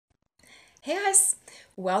Hey guys,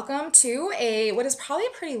 welcome to what is probably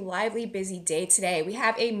a pretty lively, busy day today. We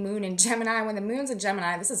have a moon in Gemini. When the moon's in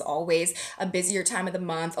Gemini, this is always a busier time of the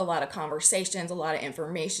month. A lot of conversations, a lot of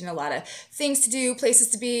information, a lot of things to do, places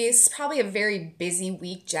to be. It's probably a very busy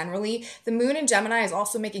week generally. The moon in Gemini is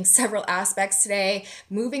also making several aspects today,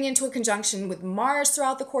 moving into a conjunction with Mars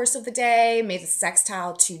throughout the course of the day, made a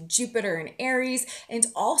sextile to Jupiter in Aries, and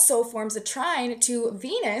also forms a trine to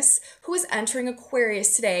Venus, who is entering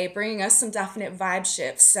Aquarius today, bringing us some definite vibe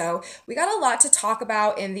shifts. So we got a lot to talk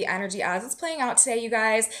about in the energy as it's playing out today, you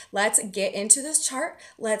guys. Let's get into this chart.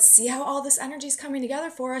 Let's see how all this energy is coming together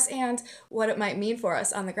for us and what it might mean for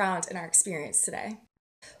us on the ground in our experience today.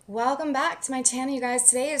 Welcome back to my channel, you guys.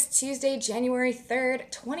 Today is Tuesday, January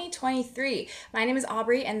 3rd, 2023. My name is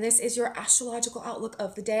Aubrey, and this is your astrological outlook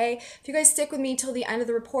of the day. If you guys stick with me till the end of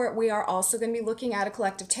the report, we are also going to be looking at a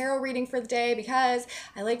collective tarot reading for the day because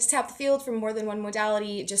I like to tap the field from more than one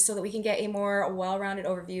modality just so that we can get a more well-rounded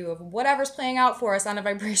overview of whatever's playing out for us on a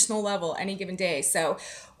vibrational level any given day. So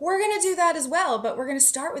we're going to do that as well, but we're going to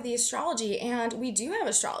start with the astrology, and we do have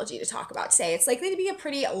astrology to talk about today. It's likely to be a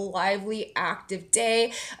pretty lively, active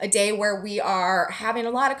day, a day where we are having a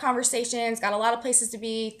lot of conversations, got a lot of places to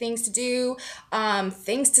be, things to do,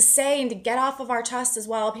 things to say and to get off of our chest as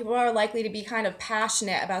well. People are likely to be kind of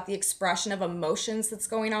passionate about the expression of emotions that's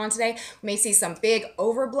going on today. We may see some big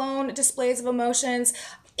overblown displays of emotions.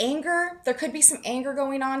 Anger, there could be some anger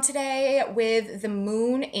going on today with the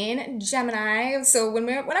moon in Gemini. So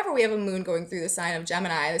whenever we have a moon going through the sign of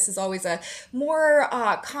Gemini, this is always a more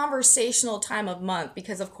conversational time of month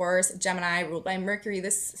because, of course, Gemini ruled by Mercury,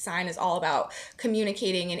 this sign is all about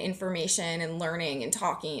communicating and information and learning and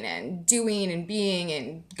talking and doing and being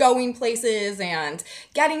and going places and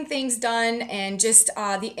getting things done and just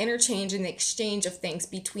the interchange and the exchange of things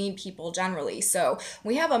between people generally. So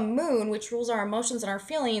we have a moon, which rules our emotions and our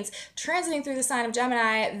feelings, transiting through the sign of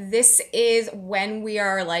Gemini. This is when we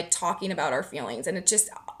are like talking about our feelings, and it just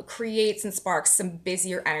creates and sparks some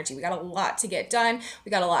busier energy. We got a lot to get done. We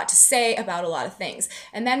got a lot to say about a lot of things.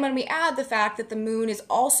 And then when we add the fact that the moon is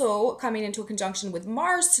also coming into a conjunction with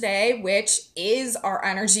Mars today, which is our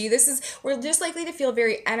energy, we're just likely to feel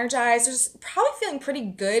very energized. We're just probably feeling pretty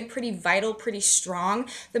good, pretty vital, pretty strong.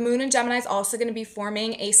 The moon in Gemini is also going to be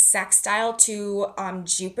forming a sextile to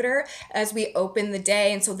Jupiter as we open the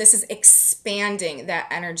day. And so this is expanding that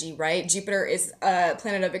energy, right? Jupiter is a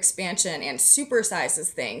planet of expansion and supersizes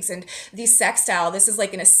things. And the sextile, this is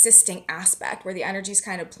like an assisting aspect where the energy is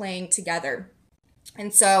kind of playing together.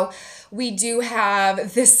 And so we do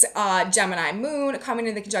have this Gemini moon coming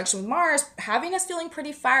into the conjunction with Mars, having us feeling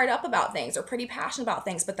pretty fired up about things or pretty passionate about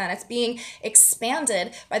things, but then it's being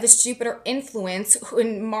expanded by this Jupiter influence,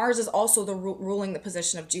 and Mars is also ruling the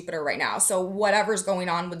position of Jupiter right now. So whatever's going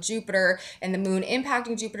on with Jupiter and the moon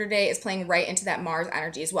impacting Jupiter today is playing right into that Mars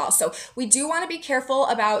energy as well. So we do want to be careful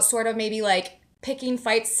about sort of maybe like picking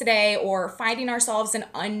fights today or finding ourselves in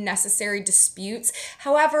unnecessary disputes.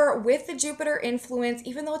 However, with the Jupiter influence,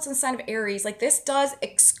 even though it's in the sign of Aries, like this does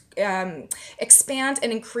expand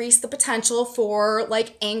and increase the potential for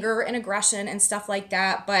like anger and aggression and stuff like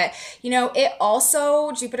that. But it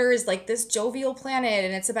also, Jupiter is like this jovial planet,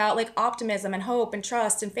 and it's about like optimism and hope and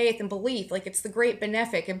trust and faith and belief. Like it's the great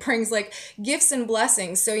benefic. It brings like gifts and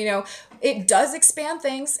blessings. So it does expand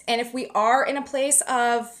things. And if we are in a place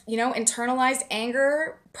of internalized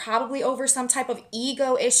anger, probably over some type of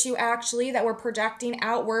ego issue actually that we're projecting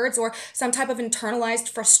outwards, or some type of internalized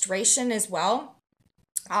frustration as well,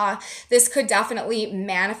 this could definitely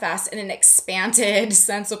manifest in an expanded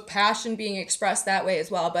sense of passion being expressed that way as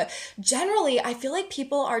well. But generally, I feel like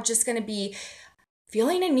people are just going to be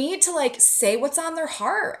feeling a need to like say what's on their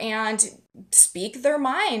heart and speak their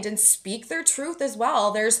mind and speak their truth as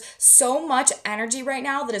well. There's so much energy right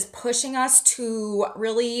now that is pushing us to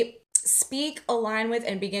really speak, align with,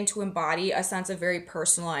 and begin to embody a sense of very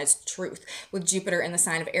personalized truth with Jupiter in the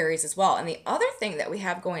sign of Aries as well. And the other thing that we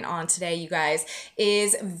have going on today, you guys,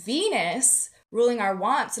 is Venus ruling our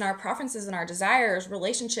wants and our preferences and our desires,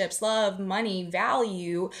 relationships, love, money,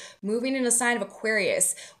 value, moving in a sign of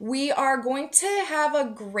Aquarius. We are going to have a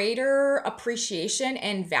greater appreciation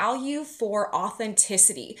and value for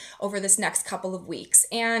authenticity over this next couple of weeks.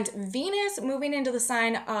 And Venus moving into the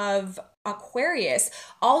sign of Aquarius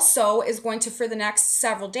also is going to, for the next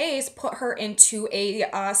several days, put her into a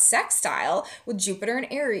sextile with Jupiter and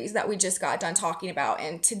Aries that we just got done talking about.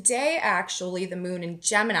 And today, actually, the moon in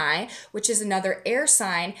Gemini, which is another air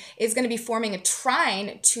sign, is going to be forming a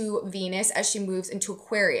trine to Venus as she moves into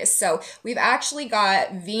Aquarius. So we've actually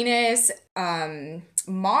got Venus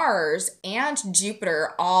Mars and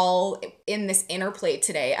Jupiter all in this interplay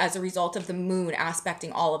today as a result of the moon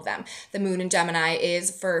aspecting all of them. The moon in Gemini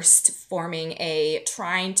is first forming a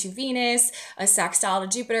trine to Venus, a sextile to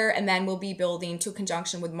Jupiter, and then we'll be building to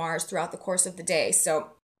conjunction with Mars throughout the course of the day.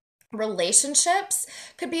 So relationships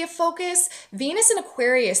could be a focus. Venus in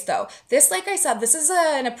Aquarius, though, this, like I said, this is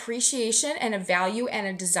an appreciation and a value and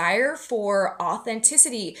a desire for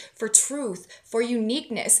authenticity, for truth, for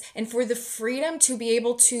uniqueness, and for the freedom to be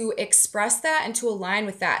able to express that and to align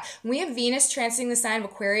with that. When we have Venus transiting the sign of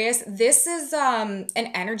Aquarius, this is an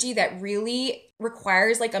energy that really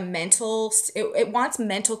requires like a mental, it wants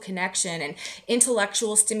mental connection and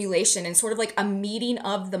intellectual stimulation and sort of like a meeting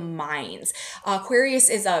of the minds. Aquarius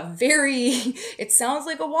is a very, it sounds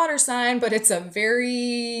like a water sign, but it's a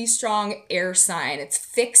very strong air sign. It's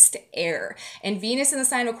fixed air. And Venus in the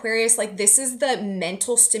sign of Aquarius, like this is the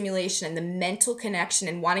mental stimulation and the mental connection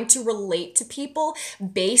and wanting to relate to people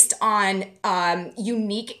based on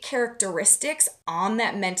unique characteristics on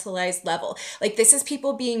that mentalized level. Like this is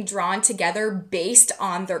people being drawn together based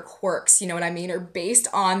on their quirks, you know what I mean? Or based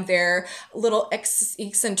on their little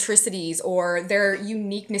eccentricities or their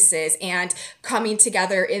uniquenesses and coming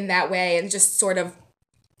together in that way and just sort of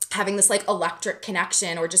having this like electric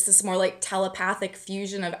connection or just this more like telepathic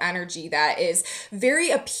fusion of energy that is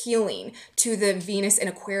very appealing to the Venus in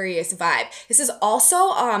Aquarius vibe. This is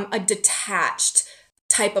also a detached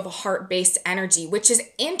type of a heart-based energy, which is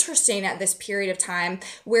interesting at this period of time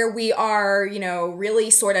where we are, you know, really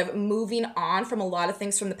sort of moving on from a lot of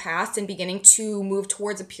things from the past and beginning to move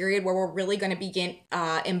towards a period where we're really going to begin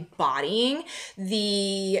embodying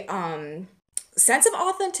the sense of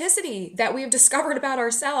authenticity that we've discovered about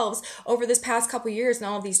ourselves over this past couple years and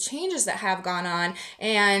all of these changes that have gone on,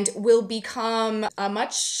 and will become a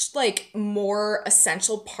much like more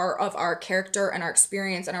essential part of our character and our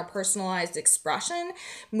experience and our personalized expression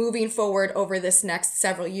moving forward over this next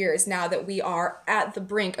several years, now that we are at the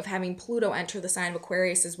brink of having Pluto enter the sign of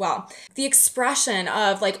Aquarius as well. The expression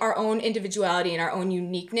of like our own individuality and our own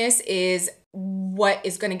uniqueness is what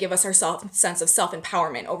is going to give us our sense of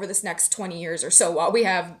self-empowerment over this next 20 years or so while we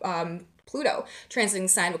have Pluto transiting the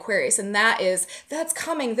sign of Aquarius. And that's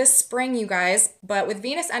coming this spring, you guys. But with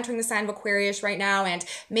Venus entering the sign of Aquarius right now and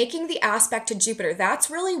making the aspect to Jupiter, that's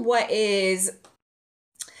really what is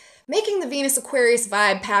making the Venus Aquarius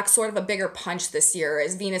vibe pack sort of a bigger punch this year,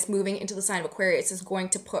 as Venus moving into the sign of Aquarius is going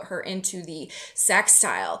to put her into the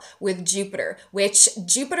sextile with Jupiter, which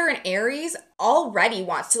Jupiter in Aries already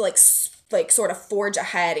wants to like sort of forge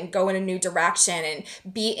ahead and go in a new direction and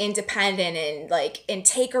be independent and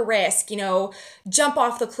take a risk, you know, jump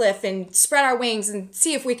off the cliff and spread our wings and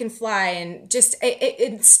see if we can fly. And just it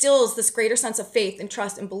instills this greater sense of faith and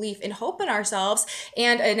trust and belief and hope in ourselves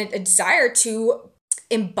and a desire to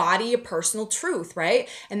embody a personal truth, right?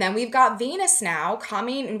 And then we've got Venus now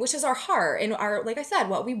coming, which is our heart and our, like I said,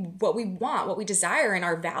 what we want, what we desire, and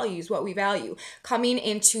our values, what we value, coming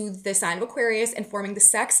into the sign of Aquarius and forming the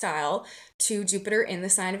sextile to Jupiter in the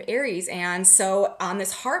sign of Aries. And so on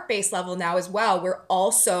this heart-based level now as well, we're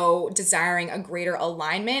also desiring a greater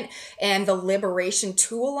alignment and the liberation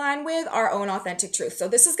to align with our own authentic truth. So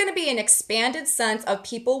this is going to be an expanded sense of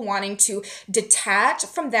people wanting to detach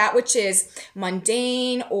from that which is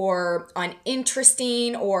mundane or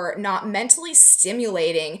uninteresting or not mentally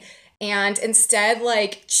stimulating, and instead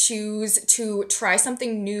like choose to try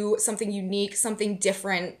something new, something unique, something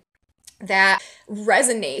different that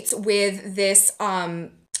resonates with this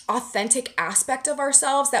authentic aspect of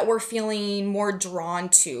ourselves that we're feeling more drawn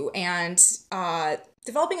to and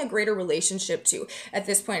developing a greater relationship to at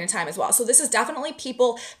this point in time as well. So this is definitely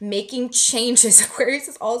people making changes. Aquarius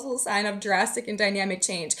is also a sign of drastic and dynamic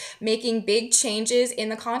change, making big changes in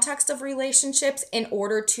the context of relationships in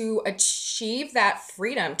order to achieve that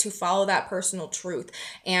freedom to follow that personal truth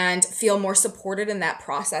and feel more supported in that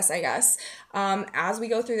process, I guess, as we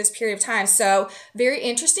go through this period of time. So very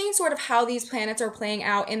interesting sort of how these planets are playing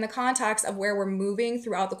out in the context of where we're moving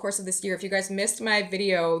throughout the course of this year. If you guys missed my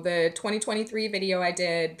video, the 2023 video I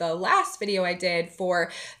did, the last video I did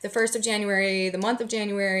for the 1st of January, the month of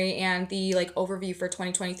January, and the like overview for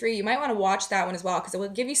 2023, you might want to watch that one as well, because it will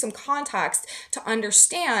give you some context to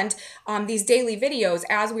understand these daily videos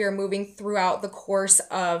as we are moving throughout the course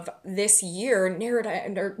of this year,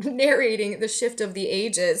 narrating the shift of the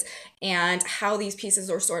ages and how these pieces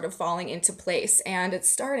are sort of falling into place. And it's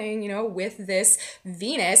starting, you know, with this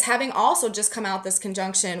Venus having also just come out this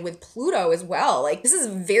conjunction with Pluto as well. Like this is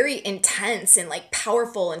very intense and like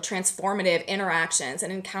powerful and transformative interactions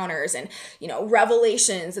and encounters and,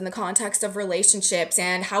 revelations in the context of relationships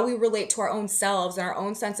and how we relate to our own selves and our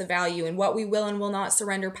own sense of value and what we will and will not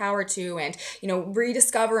surrender power to, and,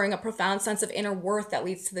 rediscovering a profound sense of inner worth that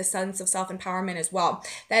leads to this sense of self-empowerment as well.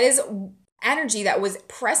 That is energy that was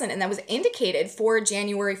present and that was indicated for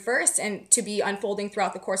January 1st and to be unfolding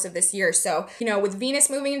throughout the course of this year. So, with Venus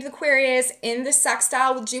moving into Aquarius in the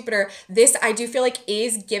sextile with Jupiter, this I do feel like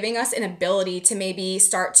is giving us an ability to maybe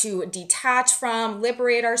start to detach from,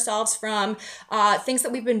 liberate ourselves from things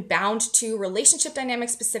that we've been bound to, relationship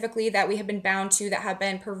dynamics specifically that we have been bound to that have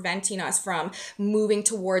been preventing us from moving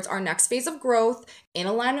towards our next phase of growth in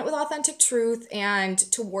alignment with authentic truth and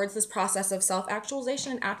towards this process of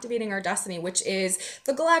self-actualization and activating our destiny, which is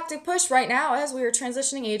the galactic push right now as we are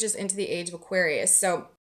transitioning ages into the age of Aquarius. So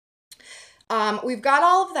we've got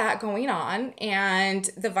all of that going on, and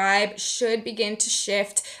the vibe should begin to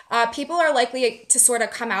shift. People are likely to sort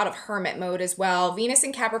of come out of hermit mode as well. Venus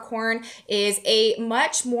in Capricorn is a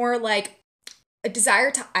much more like a desire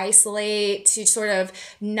to isolate, to sort of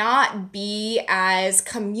not be as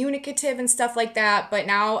communicative and stuff like that. But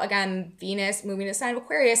now, again, Venus moving to the sign of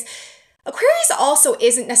Aquarius. Aquarius also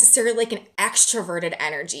isn't necessarily like an extroverted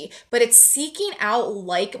energy, but it's seeking out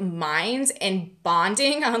like minds and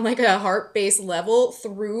bonding on like a heart-based level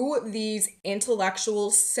through these intellectual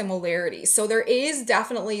similarities. So there is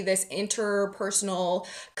definitely this interpersonal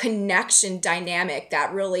connection dynamic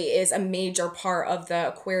that really is a major part of the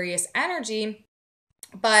Aquarius energy.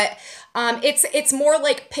 But it's more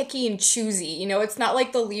like picky and choosy, it's not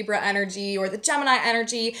like the Libra energy or the Gemini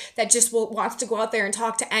energy that just wants to go out there and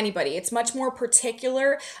talk to anybody. It's much more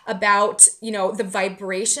particular about, the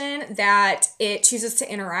vibration that it chooses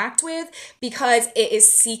to interact with, because it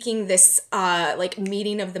is seeking this like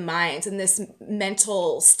meeting of the minds and this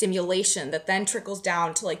mental stimulation that then trickles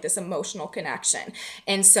down to like this emotional connection.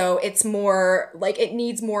 And so it's more like it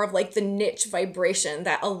needs more of like the niche vibration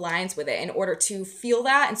that aligns with it in order to feel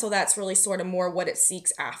that. And so that's really sort of more what it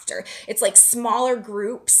seeks after. It's like smaller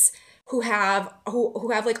groups who have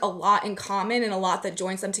like a lot in common and a lot that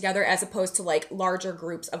joins them together, as opposed to like larger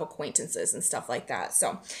groups of acquaintances and stuff like that.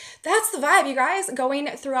 So that's the vibe, you guys, going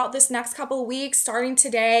throughout this next couple of weeks, starting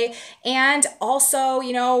today. And also,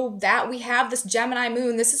 that we have this Gemini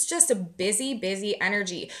moon. This is just a busy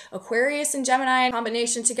energy. Aquarius and Gemini in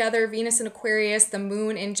combination together, Venus and Aquarius, the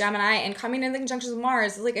moon in Gemini, and coming in the conjunction with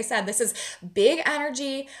Mars. Like I said, this is big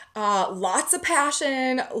energy, lots of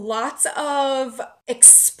passion, lots of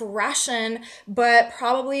expression, but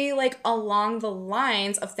probably like along the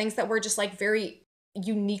lines of things that we're just like very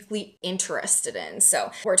uniquely interested in.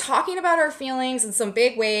 So we're talking about our feelings in some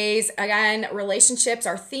big ways. Again, relationships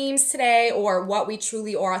are themes today, or what we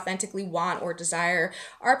truly or authentically want or desire,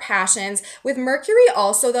 our passions. With Mercury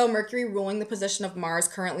also, though, Mercury ruling the position of Mars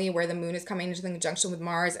currently, where the moon is coming into the conjunction with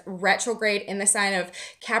Mars, retrograde in the sign of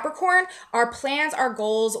Capricorn, our plans, our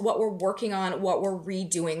goals, what we're working on, what we're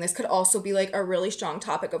redoing. This could also be like a really strong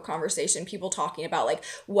topic of conversation. People talking about like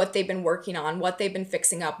what they've been working on, what they've been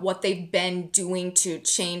fixing up, what they've been doing to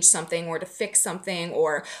change something or to fix something,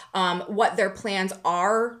 or what their plans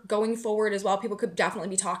are going forward as well. People could definitely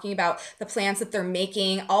be talking about the plans that they're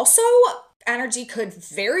making. Also, energy could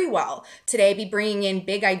very well today be bringing in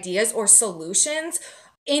big ideas or solutions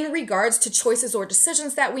in regards to choices or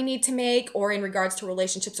decisions that we need to make, or in regards to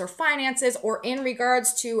relationships or finances, or in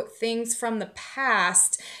regards to things from the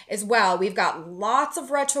past as well. We've got lots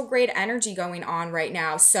of retrograde energy going on right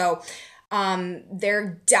now. So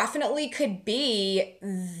there definitely could be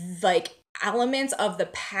like elements of the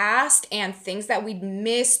past and things that we'd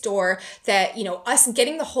missed, or that, us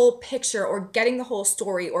getting the whole picture or getting the whole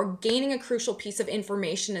story or gaining a crucial piece of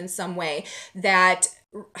information in some way that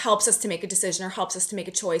helps us to make a decision, or helps us to make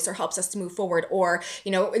a choice, or helps us to move forward, or,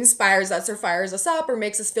 inspires us or fires us up or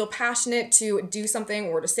makes us feel passionate to do something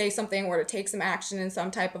or to say something or to take some action in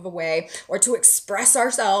some type of a way, or to express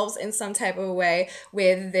ourselves in some type of a way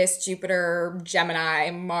with this Jupiter,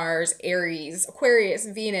 Gemini, Mars, Aries, Aquarius,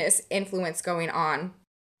 Venus influence going on.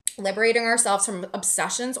 Liberating ourselves from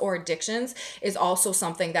obsessions or addictions is also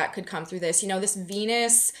something that could come through this. This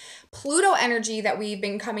Venus Pluto energy that we've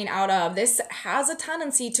been coming out of, this has a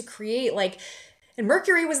tendency to create and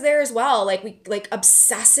Mercury was there as well, like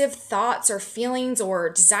obsessive thoughts or feelings or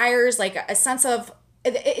desires, like a sense of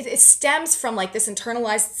it stems from like this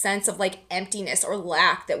internalized sense of like emptiness or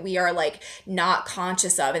lack that we are like not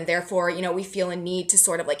conscious of, and therefore we feel a need to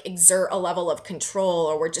sort of like exert a level of control,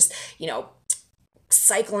 or we're just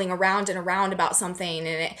cycling around and around about something,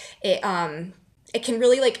 and it can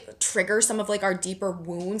really like trigger some of like our deeper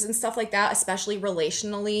wounds and stuff like that, especially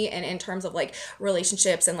relationally and in terms of like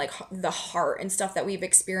relationships and like the heart and stuff that we've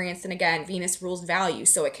experienced. And again, Venus rules value,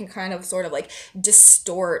 so it can kind of sort of like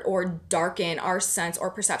distort or darken our sense or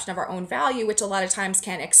perception of our own value, which a lot of times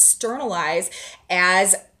can externalize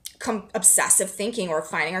as obsessive thinking, or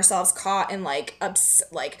finding ourselves caught in like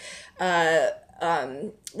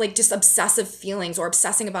just obsessive feelings or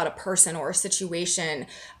obsessing about a person or a situation.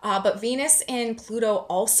 But Venus and Pluto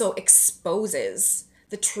also exposes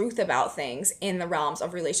the truth about things in the realms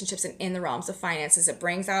of relationships and in the realms of finances. It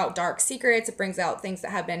brings out dark secrets. It brings out things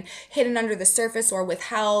that have been hidden under the surface or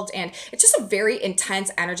withheld. And it's just a very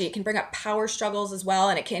intense energy. It can bring up power struggles as well.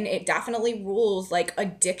 And it definitely rules like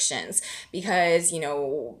addictions, because, you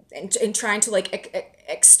know, in trying to like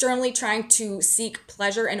externally trying to seek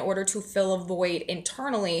pleasure in order to fill a void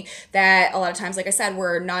internally that a lot of times, like I said,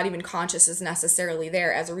 we're not even conscious is necessarily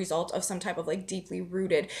there as a result of some type of like deeply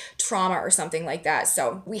rooted trauma or something like that.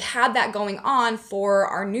 So we had that going on for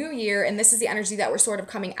our new year, and this is the energy that we're sort of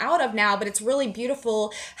coming out of now. But it's really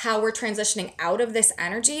beautiful how we're transitioning out of this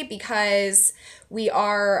energy, because we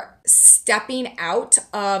are stepping out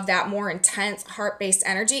of that more intense heart-based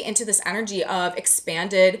energy into this energy of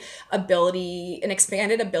expanded ability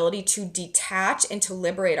to detach and to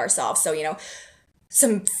liberate ourselves. So, you know,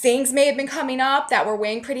 some things may have been coming up that were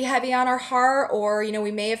weighing pretty heavy on our heart, or, you know,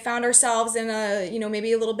 we may have found ourselves in a, you know,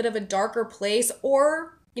 maybe a little bit of a darker place,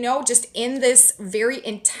 or, you know, just in this very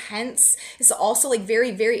intense, it's also like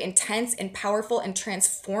very, very intense and powerful and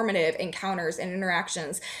transformative encounters and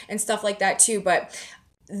interactions and stuff like that too. But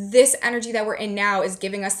this energy that we're in now is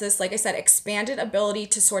giving us this, like I said, expanded ability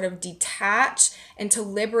to sort of detach and to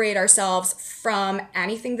liberate ourselves from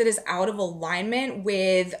anything that is out of alignment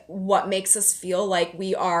with what makes us feel like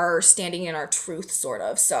we are standing in our truth, sort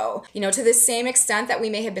of. So, you know, to the same extent that we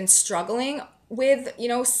may have been struggling with, you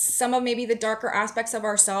know, some of maybe the darker aspects of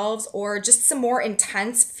ourselves, or just some more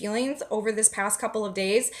intense feelings over this past couple of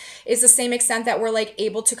days, is the same extent that we're like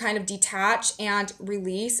able to kind of detach and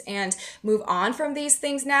release and move on from these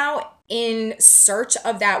things now, in search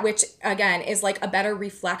of that which again is like a better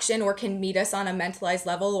reflection, or can meet us on a mentalized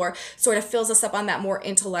level, or sort of fills us up on that more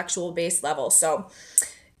intellectual based level. So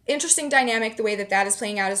interesting dynamic the way that that is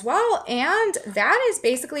playing out as well. And that is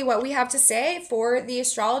basically what we have to say for the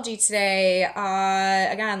astrology today.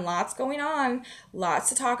 Again, lots going on, lots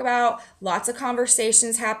to talk about, lots of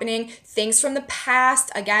conversations happening, things from the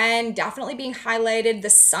past again definitely being highlighted. The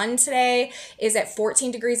sun today is at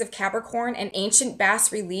 14 degrees of Capricorn. An ancient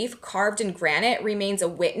bas relief carved in granite remains a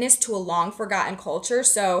witness to a long forgotten culture.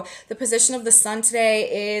 So the position of the sun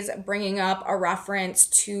today is bringing up a reference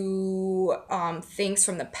to things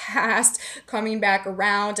from the past coming back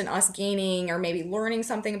around, and us gaining or maybe learning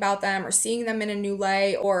something about them, or seeing them in a new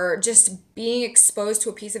light, or just being exposed to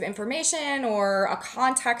a piece of information or a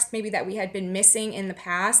context maybe that we had been missing in the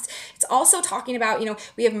past. It's also talking about, you know,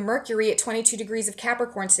 we have Mercury at 22 degrees of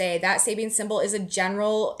Capricorn today. That Sabian symbol is a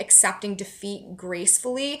general accepting defeat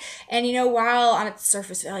gracefully. And, you know, while on its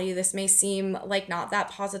surface value this may seem like not that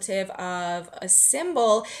positive of a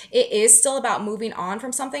symbol, it is still about moving on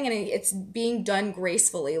from something, and it's being done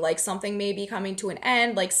gracefully. Like something may be coming to an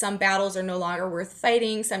end, like some battles are no longer worth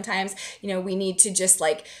fighting. Sometimes, you know, we need to just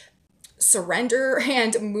like surrender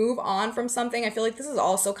and move on from something. I feel like this is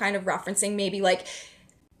also kind of referencing maybe like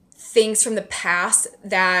things from the past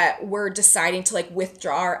that we're deciding to like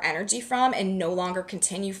withdraw our energy from and no longer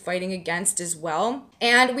continue fighting against as well.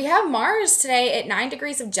 And we have Mars today at 9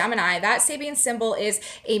 degrees of Gemini. That Sabian symbol is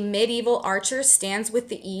a medieval archer stands with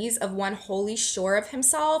the ease of one wholly sure of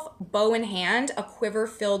himself, bow in hand, a quiver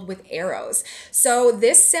filled with arrows. So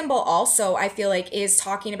this symbol also, I feel like, is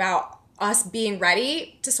talking about us being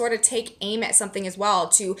ready to sort of take aim at something as well,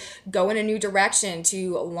 to go in a new direction,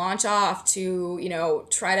 to launch off, to, you know,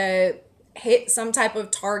 try to hit some type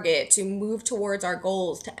of target, to move towards our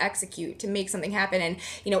goals, to execute, to make something happen. And,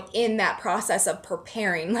 you know, in that process of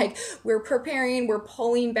preparing, like we're preparing, we're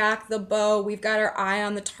pulling back the bow, we've got our eye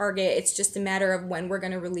on the target. It's just a matter of when we're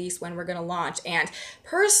going to release, when we're going to launch. And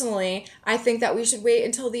personally, I think that we should wait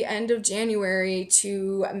until the end of January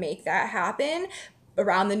to make that happen,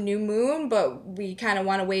 around the new moon, but we kind of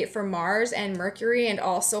want to wait for Mars and Mercury and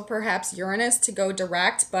also perhaps Uranus to go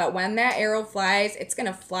direct. But when that arrow flies, it's going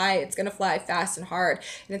to fly fast and hard,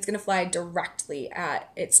 and it's going to fly directly at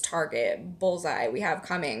its target. Bullseye. We have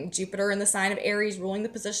coming Jupiter in the sign of Aries ruling the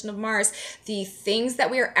position of Mars. The things that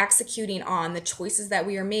we are executing on, the choices that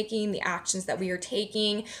we are making, the actions that we are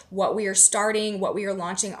taking, what we are starting, what we are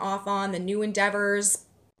launching off on, the new endeavors,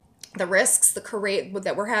 the risks, the courage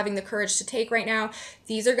that we're having the courage to take right now,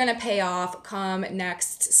 these are going to pay off come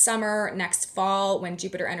next summer, next fall, when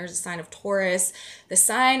Jupiter enters the sign of Taurus, the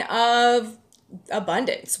sign of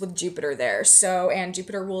abundance with Jupiter there. So, and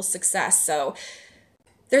Jupiter rules success. So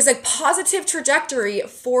there's a positive trajectory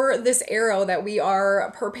for this arrow that we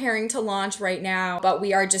are preparing to launch right now, but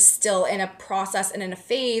we are just still in a process and in a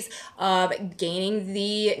phase of gaining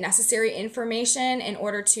the necessary information in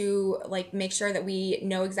order to like make sure that we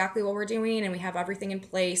know exactly what we're doing and we have everything in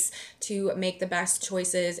place to make the best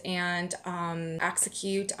choices and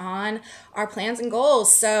execute on our plans and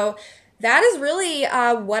goals. So that is really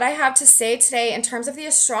what I have to say today in terms of the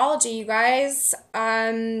astrology, you guys.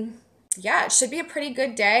 Yeah, it should be a pretty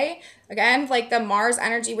good day. Again, like the Mars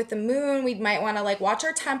energy with the moon, we might want to like watch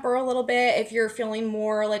our temper a little bit if you're feeling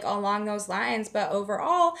more like along those lines. But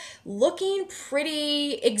overall, looking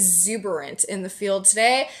pretty exuberant in the field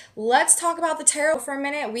today. Let's talk about the tarot for a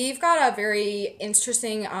minute. We've got a very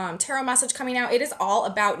interesting tarot message coming out. It is all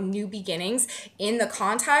about new beginnings in the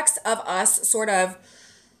context of us sort of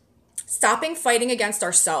stopping fighting against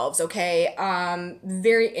ourselves, okay?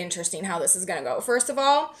 Very interesting how this is gonna go. First of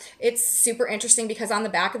all, it's super interesting because on the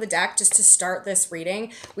back of the deck, just to start this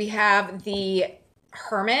reading, we have the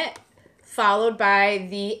Hermit followed by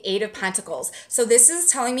the Eight of Pentacles. So this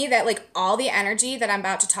is telling me that like all the energy that I'm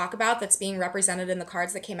about to talk about that's being represented in the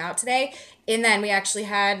cards that came out today, and then we actually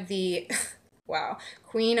had the, wow,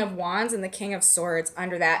 Queen of Wands and the King of Swords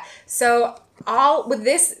under that. So all with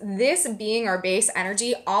this being our base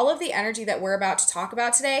energy, all of the energy that we're about to talk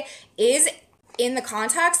about today is in the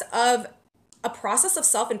context of a process of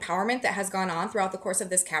self-empowerment that has gone on throughout the course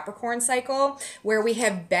of this Capricorn cycle, where we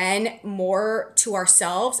have been more to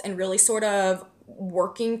ourselves and really sort of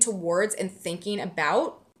working towards and thinking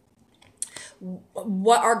about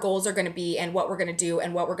what our goals are going to be and what we're going to do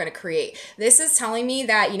and what we're going to create. This is telling me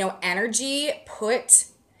that, you know, energy put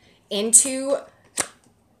into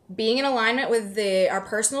being in alignment with our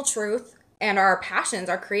personal truth and our passions,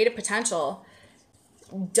 our creative potential,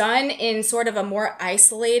 done in sort of a more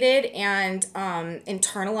isolated and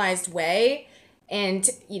internalized way, and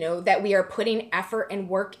you know that we are putting effort and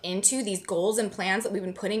work into these goals and plans that we've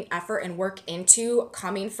been putting effort and work into,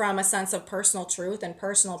 coming from a sense of personal truth and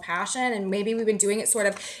personal passion. And maybe we've been doing it sort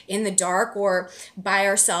of in the dark or by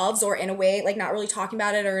ourselves or in a way like not really talking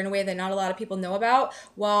about it or in a way that not a lot of people know about.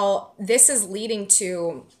 Well, this is leading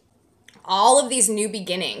to all of these new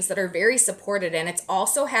beginnings that are very supported, and it's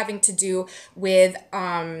also having to do with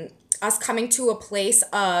us coming to a place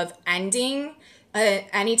of ending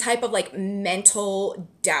any type of like mental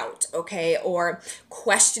doubt, okay, or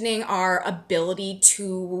questioning our ability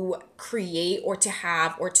to create or to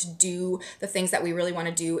have or to do the things that we really want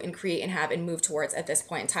to do and create and have and move towards at this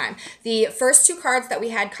point in time. The first two cards that we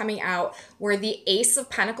had coming out were the Ace of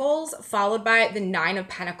Pentacles followed by the Nine of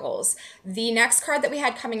Pentacles. The next card that we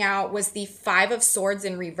had coming out was the Five of Swords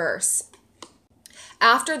in reverse.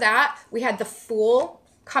 After that, we had the Fool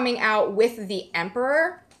coming out with the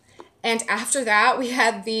Emperor. And after that, we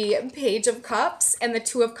had the Page of Cups and the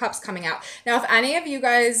Two of Cups coming out. Now, if any of you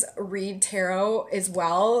guys read tarot as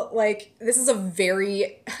well, like this is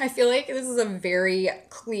I feel like this is a very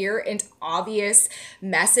clear and obvious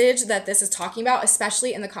message that this is talking about,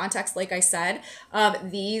 especially in the context, like I said, of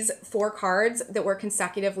these four cards that were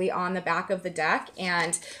consecutively on the back of the deck,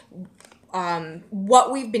 and what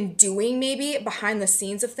we've been doing maybe behind the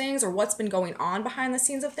scenes of things, or what's been going on behind the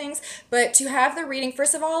scenes of things. But to have the reading,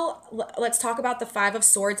 first of all, let's talk about the Five of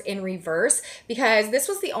Swords in reverse, because this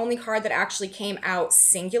was the only card that actually came out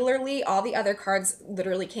singularly. All the other cards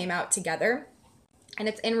literally came out together. And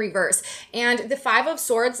it's in reverse. And the Five of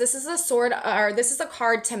Swords, this is a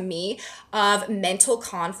card to me of mental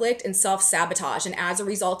conflict and self-sabotage. And as a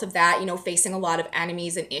result of that, you know, facing a lot of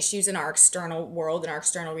enemies and issues in our external world and our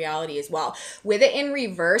external reality as well. With it in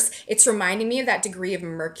reverse, it's reminding me of that degree of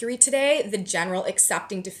Mercury today, the general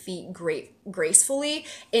accepting defeat gracefully,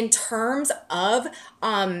 in terms of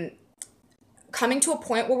coming to a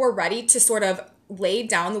point where we're ready to sort of lay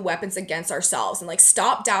down the weapons against ourselves and like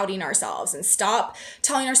stop doubting ourselves and stop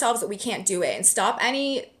telling ourselves that we can't do it, and stop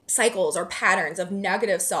any cycles or patterns of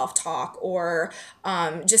negative self-talk or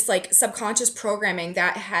just like subconscious programming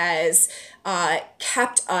that has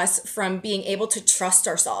kept us from being able to trust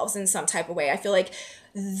ourselves in some type of way. I feel like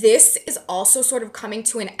this is also sort of coming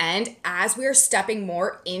to an end as we are stepping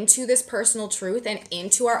more into this personal truth and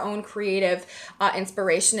into our own creative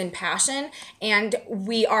inspiration and passion. And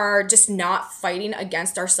we are just not fighting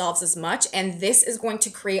against ourselves as much. And this is going to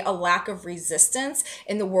create a lack of resistance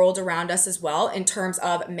in the world around us as well, in terms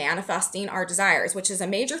of manifesting our desires, which is a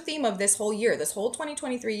major theme of this whole year. This whole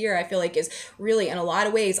 2023 year, I feel like, is really in a lot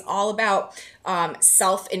of ways all about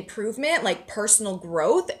self-improvement, like personal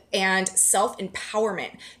growth and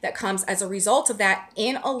self-empowerment that comes as a result of that,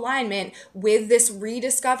 in alignment with this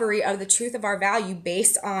rediscovery of the truth of our value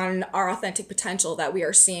based on our authentic potential that we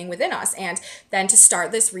are seeing within us. And then to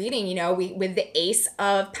start this reading, with the Ace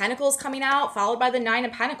of Pentacles coming out, followed by the Nine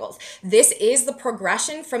of Pentacles. This is the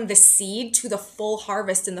progression from the seed to the full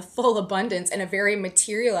harvest and the full abundance in a very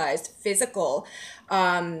materialized, physical,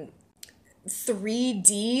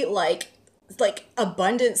 3D, like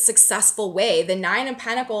abundant, successful way. The Nine of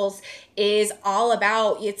Pentacles is all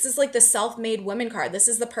about, it's just like the self-made woman card. This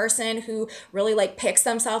is the person who really like picks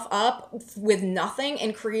themselves up with nothing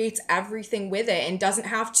and creates everything with it, and doesn't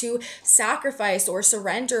have to sacrifice or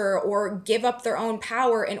surrender or give up their own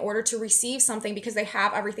power in order to receive something, because they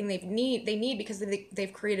have everything they need because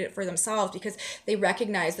they've created it for themselves, because they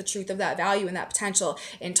recognize the truth of that value and that potential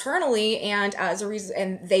internally, and as a reason,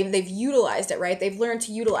 and they've utilized it, right? They've learned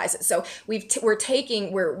to utilize it. So we're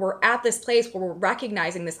at this place where we're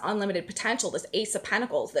recognizing this unlimited potential, this Ace of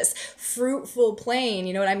Pentacles, this fruitful plain,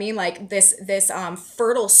 you know what I mean? Like this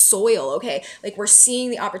fertile soil, okay? Like we're seeing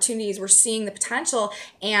the opportunities, we're seeing the potential,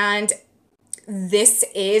 and this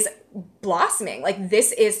is blossoming. Like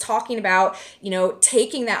this is talking about,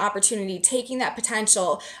 taking that opportunity, taking that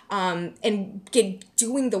potential, and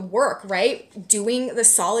doing the work, right? Doing the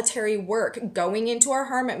solitary work, going into our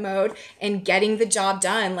hermit mode and getting the job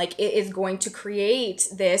done. Like it is going to create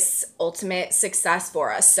this ultimate success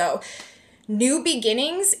for us. So new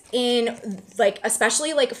beginnings in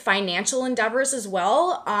especially financial endeavors as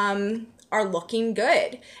well, are looking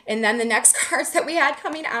good. And then the next cards that we had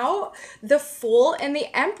coming out, the Fool and the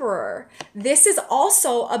Emperor. This is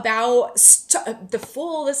also about the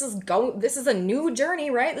Fool. This is a new journey,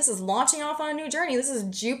 right? This is launching off on a new journey. This is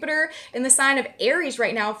Jupiter in the sign of Aries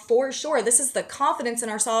right now, for sure. This is the confidence in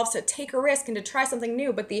ourselves to take a risk and to try something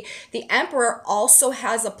new. But the Emperor also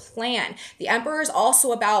has a plan. The Emperor is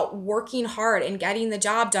also about working hard and getting the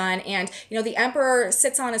job done. And the Emperor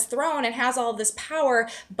sits on his throne and has all this power,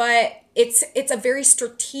 but it's a very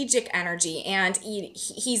strategic energy, and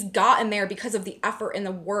he's gotten there because of the effort and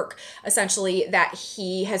the work essentially that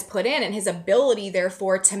he has put in, and his ability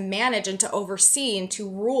therefore to manage and to oversee and to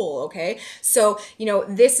rule. Okay, so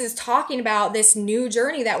this is talking about this new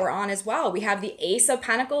journey that we're on as well. We have the Ace of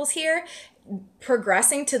Pentacles here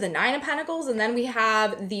progressing to the Nine of Pentacles, and then we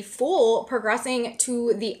have the Fool progressing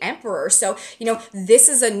to the Emperor. So this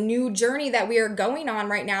is a new journey that we are going on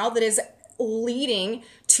right now that is leading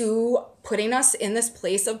to putting us in this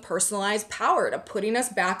place of personalized power, to putting us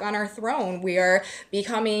back on our throne. We are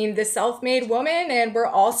becoming the self-made woman, and we're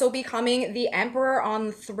also becoming the Emperor on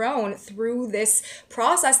the throne through this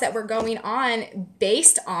process that we're going on,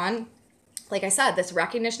 based on, like I said, this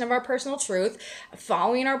recognition of our personal truth,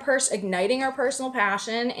 following igniting our personal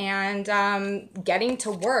passion, and getting to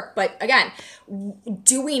work. But again,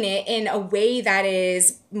 doing it in a way that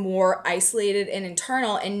is more isolated and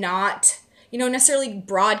internal, and not necessarily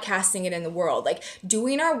broadcasting it in the world, like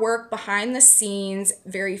doing our work behind the scenes,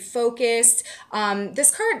 very focused.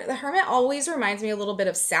 This card, the Hermit, always reminds me a little bit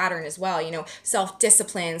of Saturn as well,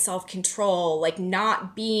 self-discipline, self-control, like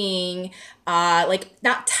not being,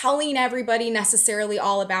 not telling everybody necessarily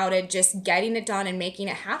all about it, just getting it done and making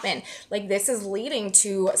it happen. Like this is leading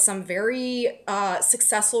to some very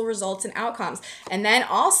successful results and outcomes. And then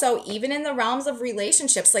also, even in the realms of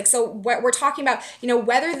relationships, so what we're talking about,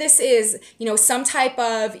 whether this is, some type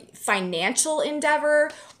of financial endeavor,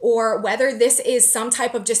 or whether this is some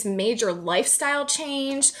type of just major lifestyle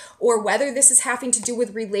change, or whether this is having to do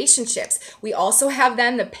with relationships. We also have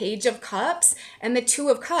then the Page of Cups and the Two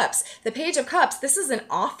of Cups. The Page of Cups, this is an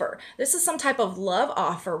offer. This is some type of love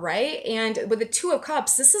offer, right? And with the Two of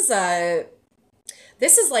Cups, this is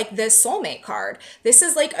like the soulmate card. This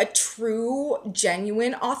is like a true,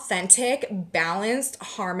 genuine, authentic, balanced,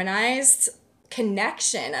 harmonized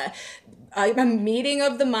connection, a meeting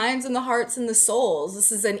of the minds and the hearts and the souls.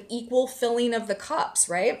 This is an equal filling of the cups,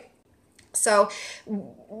 right? So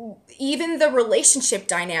even the relationship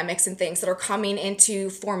dynamics and things that are coming into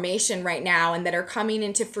formation right now and that are coming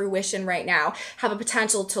into fruition right now have a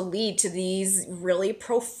potential to lead to these really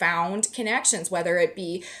profound connections, whether it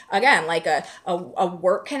be, again, like a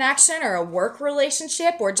work connection or a work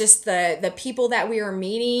relationship, or just the people that we are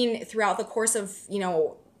meeting throughout the course of,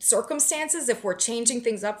 circumstances, if we're changing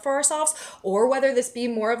things up for ourselves, or whether this be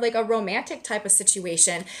more of like a romantic type of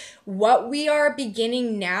situation. What we are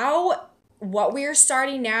beginning now what we are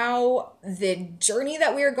starting now, the journey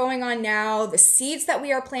that we are going on now, the seeds that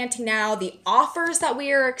we are planting now, the offers that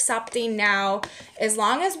we are accepting now, as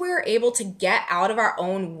long as we're able to get out of our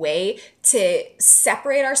own way, to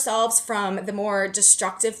separate ourselves from the more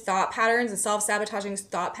destructive thought patterns and self-sabotaging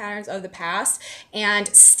thought patterns of the past and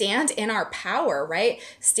stand in our power, right?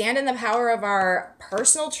 Stand in the power of our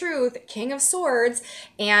personal truth, King of Swords,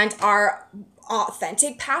 and our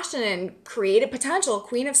authentic passion and creative potential,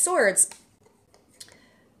 Queen of Swords,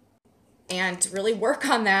 and really work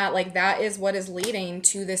on that. Like, that is what is leading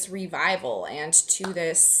to this revival and to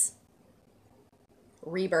this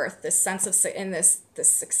rebirth, this sense of in this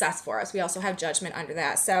success for us. We also have Judgment under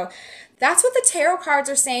that. So that's what the tarot cards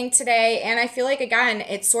are saying today. And I feel like, again,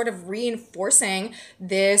 it's sort of reinforcing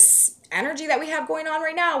this energy that we have going on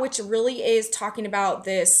right now, which really is talking about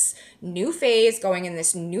this new phase, going in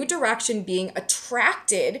this new direction, being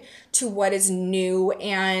attracted to what is new,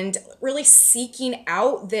 and really seeking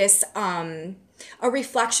out this a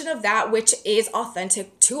reflection of that which is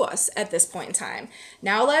authentic to us at this point in time.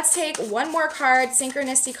 Now let's take one more card,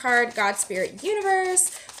 Synchronicity card, God, Spirit,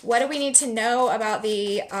 Universe. What do we need to know about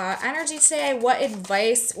the energy today? What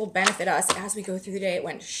advice will benefit us as we go through the day? It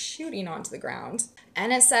went shooting onto the ground.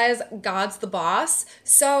 And it says God's the boss.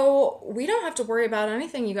 So we don't have to worry about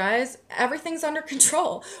anything, you guys. Everything's under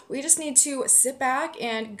control. We just need to sit back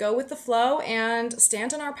and go with the flow and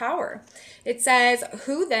stand in our power. It says,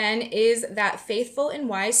 who then is that faithful and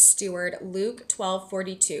wise steward? Luke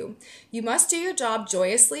 12:42. You must do your job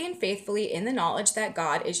joyously and faithfully in the knowledge that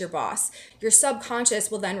God is your boss. Your subconscious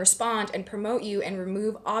will then respond and promote you and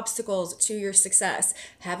remove obstacles to your success.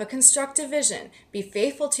 Have a constructive vision. Be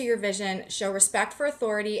faithful to your vision. Show respect for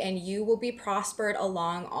authority, and you will be prospered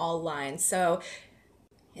along all lines. So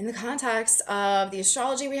in the context of the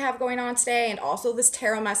astrology we have going on today, and also this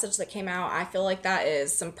tarot message that came out, I feel like that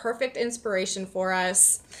is some perfect inspiration for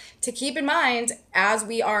us to keep in mind as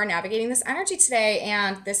we are navigating this energy today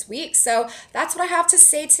and this week. So that's what I have to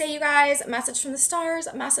say today, you guys. A message from the stars,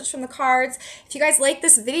 a message from the cards. If you guys like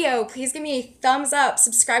this video, please give me a thumbs up,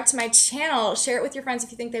 subscribe to my channel, share it with your friends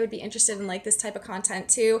if you think they would be interested in like this type of content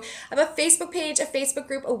too. I have a Facebook page, a Facebook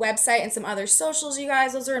group, a website, and some other socials, you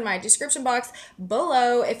guys. Those are in my description box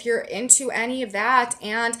below if you're into any of that.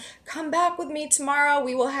 And come back with me tomorrow.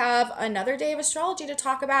 We will have another day of astrology to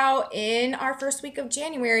talk about in our first week of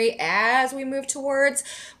January as we move towards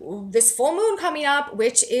this full moon coming up,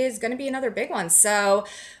 which is going to be another big one. So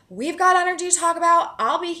we've got energy to talk about.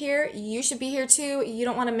 I'll be here. You should be here too. You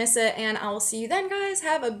don't want to miss it. And I will see you then, guys.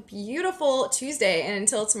 Have a beautiful Tuesday. And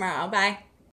until tomorrow, bye.